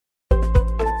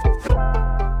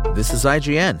This is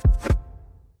IGN.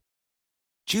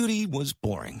 Judy was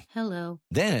boring. Hello.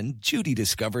 Then Judy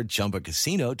discovered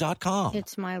ChumbaCasino.com.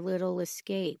 It's my little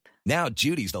escape. Now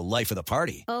Judy's the life of the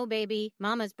party. Oh, baby,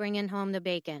 mama's bringing home the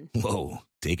bacon. Whoa,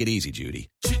 take it easy, Judy.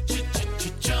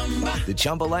 The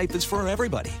Chumba life is for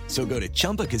everybody. So go to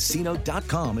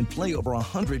ChumbaCasino.com and play over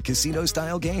 100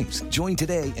 casino-style games. Join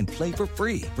today and play for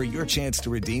free for your chance to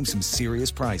redeem some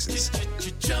serious prizes.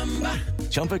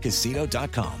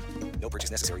 ChumbaCasino.com. No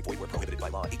purchase necessary. Void where prohibited by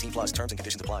law. 18 plus terms and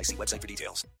conditions apply. See website for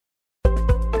details.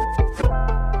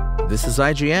 This is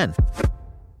IGN.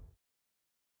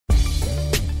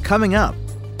 Coming up,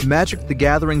 Magic the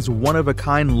Gathering's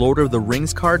one-of-a-kind Lord of the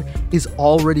Rings card is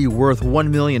already worth $1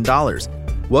 million.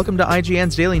 Welcome to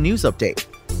IGN's Daily News Update.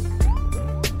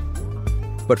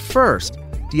 But first,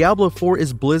 Diablo 4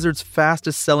 is Blizzard's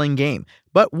fastest-selling game,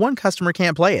 but one customer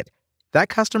can't play it. That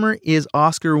customer is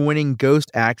Oscar-winning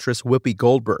ghost actress Whoopi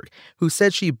Goldberg, who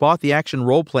said she bought the action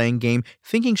role-playing game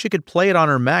thinking she could play it on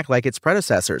her Mac like its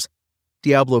predecessors.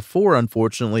 Diablo 4,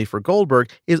 unfortunately for Goldberg,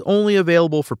 is only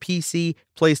available for PC,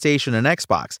 PlayStation, and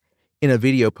Xbox. In a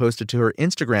video posted to her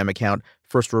Instagram account,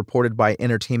 first reported by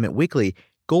Entertainment Weekly,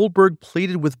 Goldberg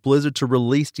pleaded with Blizzard to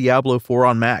release Diablo 4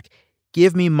 on Mac.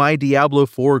 "Give me my Diablo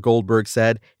 4, Goldberg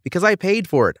said, because I paid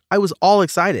for it. I was all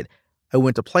excited. I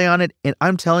went to play on it, and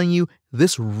I'm telling you,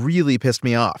 this really pissed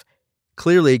me off."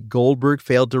 Clearly, Goldberg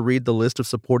failed to read the list of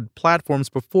supported platforms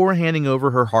before handing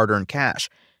over her hard-earned cash.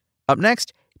 Up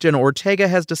next, Jenna Ortega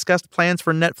has discussed plans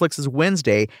for Netflix's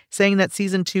Wednesday, saying that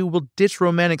Season 2 will ditch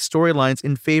romantic storylines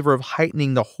in favor of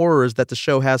heightening the horrors that the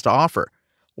show has to offer.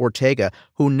 Ortega,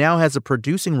 who now has a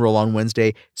producing role on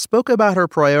Wednesday, spoke about her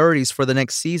priorities for the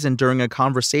next season during a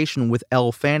conversation with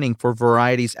Elle Fanning for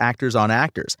Variety's Actors on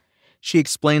Actors. She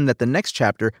explained that the next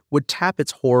chapter would tap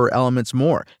its horror elements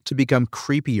more to become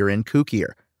creepier and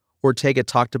kookier. Ortega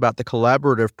talked about the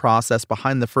collaborative process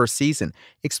behind the first season,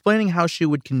 explaining how she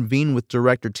would convene with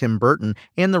director Tim Burton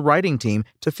and the writing team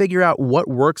to figure out what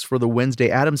works for the Wednesday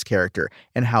Addams character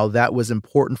and how that was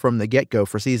important from the get-go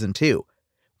for Season 2.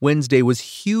 Wednesday was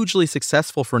hugely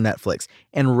successful for Netflix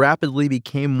and rapidly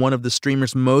became one of the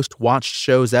streamer's most watched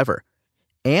shows ever.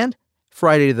 And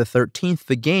Friday the 13th,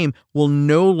 the game, will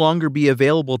no longer be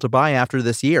available to buy after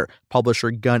this year,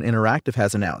 publisher Gun Interactive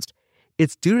has announced.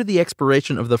 It's due to the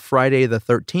expiration of the Friday the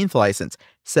 13th license,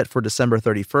 set for December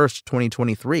 31st,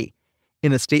 2023.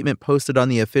 In a statement posted on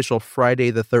the official Friday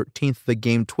the 13th The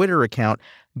Game Twitter account,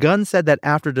 Gunn said that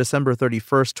after December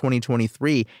 31st,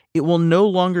 2023, it will no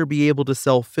longer be able to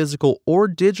sell physical or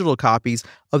digital copies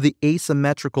of the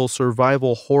asymmetrical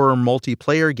survival horror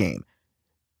multiplayer game.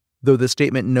 Though the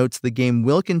statement notes the game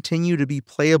will continue to be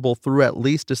playable through at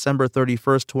least December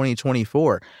 31st,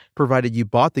 2024, provided you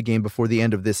bought the game before the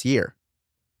end of this year.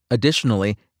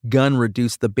 Additionally, Gunn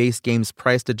reduced the base game's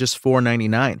price to just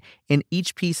 $4.99, and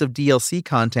each piece of DLC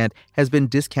content has been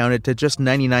discounted to just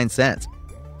 99 cents.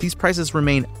 These prices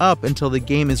remain up until the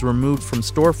game is removed from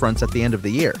storefronts at the end of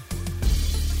the year.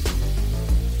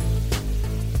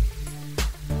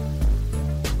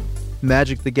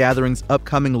 Magic the Gathering's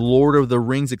upcoming Lord of the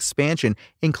Rings expansion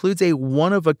includes a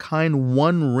one-of-a-kind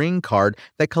One Ring card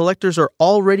that collectors are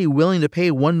already willing to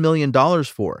pay $1 million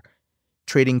for.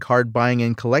 Trading card buying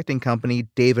and collecting company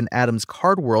Dave & Adam's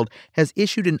Card World has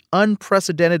issued an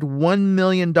unprecedented $1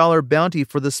 million bounty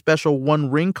for the special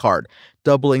One Ring card,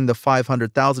 doubling the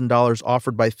 $500,000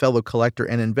 offered by fellow collector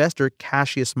and investor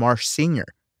Cassius Marsh Sr.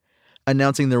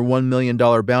 Announcing their $1 million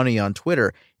bounty on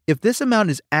Twitter, if this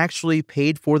amount is actually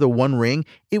paid for the One Ring,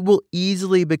 it will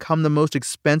easily become the most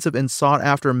expensive and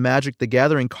sought-after Magic the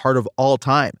Gathering card of all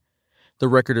time. The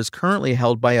record is currently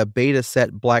held by a beta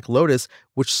set Black Lotus,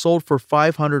 which sold for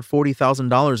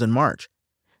 $540,000 in March.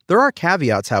 There are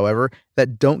caveats, however,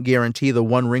 that don't guarantee the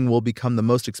One Ring will become the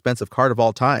most expensive card of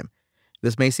all time.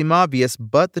 This may seem obvious,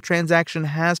 but the transaction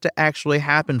has to actually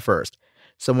happen first.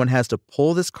 Someone has to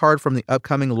pull this card from the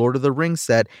upcoming Lord of the Rings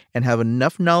set and have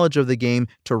enough knowledge of the game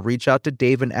to reach out to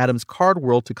Dave & Adam's Card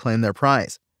World to claim their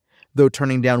prize. Though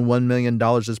turning down $1 million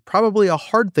is probably a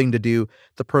hard thing to do,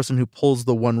 the person who pulls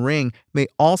the One Ring may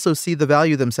also see the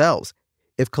value themselves.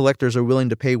 If collectors are willing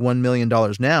to pay $1 million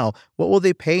now, what will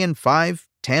they pay in 5,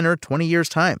 10, or 20 years'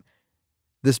 time?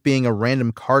 This being a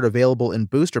random card available in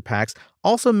booster packs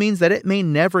also means that it may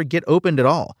never get opened at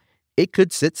all. It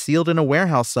could sit sealed in a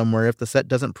warehouse somewhere if the set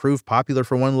doesn't prove popular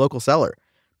for one local seller.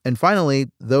 And finally,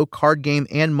 though card game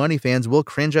and money fans will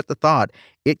cringe at the thought,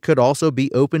 it could also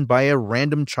be opened by a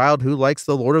random child who likes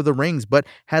the Lord of the Rings but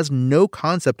has no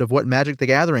concept of what Magic the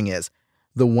Gathering is.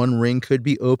 The One Ring could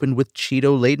be opened with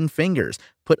Cheeto-laden fingers,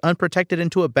 put unprotected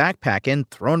into a backpack, and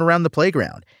thrown around the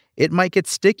playground. It might get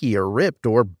sticky or ripped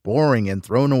or boring and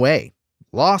thrown away.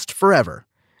 Lost forever.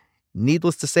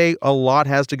 Needless to say, a lot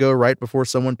has to go right before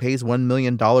someone pays $1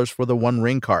 million for the One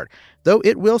Ring card, though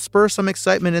it will spur some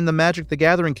excitement in the Magic the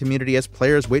Gathering community as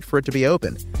players wait for it to be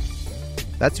opened.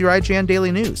 That's your IGN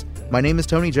Daily News. My name is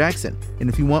Tony Jackson, and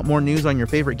if you want more news on your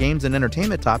favorite games and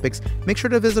entertainment topics, make sure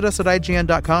to visit us at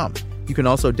IGN.com. You can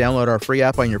also download our free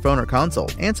app on your phone or console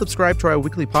and subscribe to our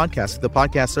weekly podcast to the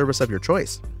podcast service of your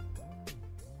choice.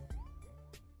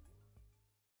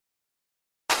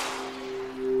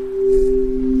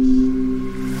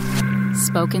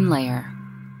 Spoken Layer.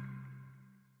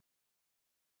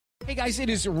 Hey guys, it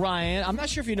is Ryan. I'm not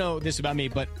sure if you know this about me,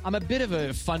 but I'm a bit of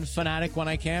a fun fanatic when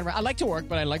I can. I like to work,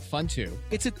 but I like fun too.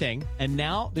 It's a thing. And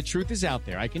now the truth is out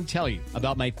there. I can tell you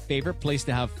about my favorite place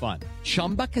to have fun.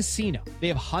 Chumba Casino. They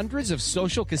have hundreds of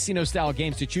social casino style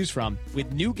games to choose from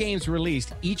with new games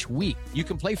released each week. You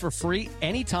can play for free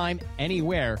anytime,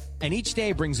 anywhere. And each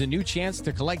day brings a new chance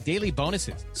to collect daily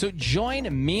bonuses. So join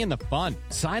me in the fun.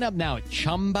 Sign up now at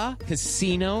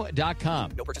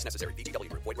ChumbaCasino.com. No purchase necessary. VGW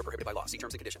Group. Void where prohibited by law. See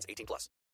terms and conditions. 18+.